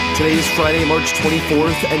Today is Friday, March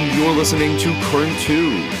 24th, and you're listening to Current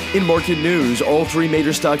 2. In market news, all three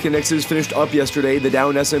major stock indexes finished up yesterday, the Dow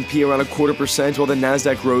and S&P around 0.25%, while the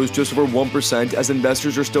Nasdaq rose just over 1% as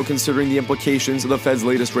investors are still considering the implications of the Fed's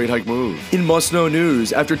latest rate hike move. In must-know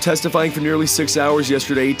news, after testifying for nearly 6 hours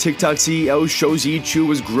yesterday, TikTok CEO Shou Chu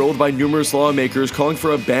was grilled by numerous lawmakers calling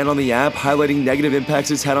for a ban on the app, highlighting negative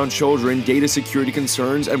impacts it's had on children, data security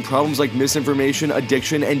concerns, and problems like misinformation,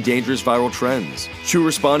 addiction, and dangerous viral trends. Chu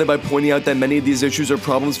responded by pointing out that many of these issues are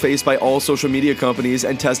problems faced by all social media companies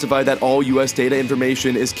and testified that all U.S. data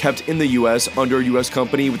information is kept in the U.S. under a U.S.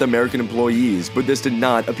 company with American employees, but this did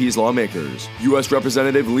not appease lawmakers. U.S.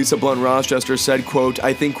 Representative Lisa Blunt-Rochester said, quote,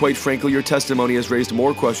 "I think quite frankly your testimony has raised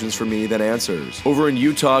more questions for me than answers." Over in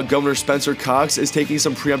Utah, Governor Spencer Cox is taking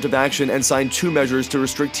some preemptive action and signed 2 measures to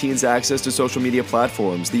restrict teens' access to social media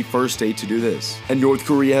platforms, the first state to do this. And North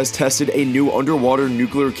Korea has tested a new underwater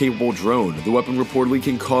nuclear-capable drone. The weapon reportedly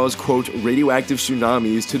can cause, quote, radioactive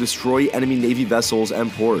tsunamis to destroy enemy Navy vessels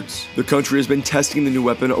and ports. The country has been testing the new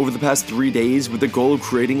weapon over the past 3 days with the goal of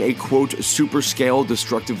creating a, quote, super-scale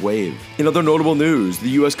destructive wave. In other notable news, the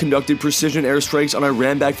U.S. conducted precision airstrikes on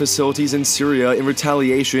Iran-backed facilities in Syria in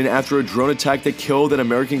retaliation after a drone attack that killed an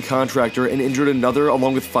American contractor and injured another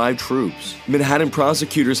along with 5 troops. Manhattan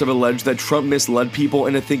prosecutors have alleged that Trump misled people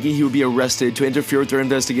into thinking he would be arrested to interfere with their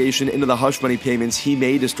investigation into the hush money payments he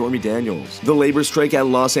made to Stormy Daniels. The labor strike at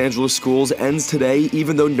Los Angeles schools ends today,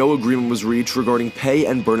 even though no agreement was reached regarding pay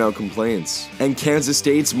and burnout complaints. And Kansas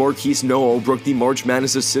State's Marquise Noel broke the March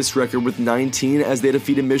Madness assist record with 19 as they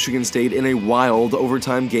defeated Michigan State in a wild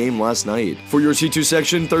overtime game last night. For your C2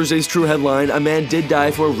 section, Thursday's true headline, a man did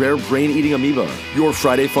die from a rare brain-eating amoeba. Your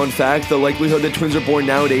Friday fun fact, the likelihood that twins are born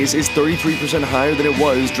nowadays is 33% higher than it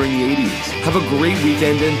was during the 80s. Have a great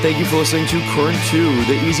weekend, and thank you for listening to Current 2,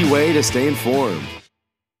 the easy way to stay informed.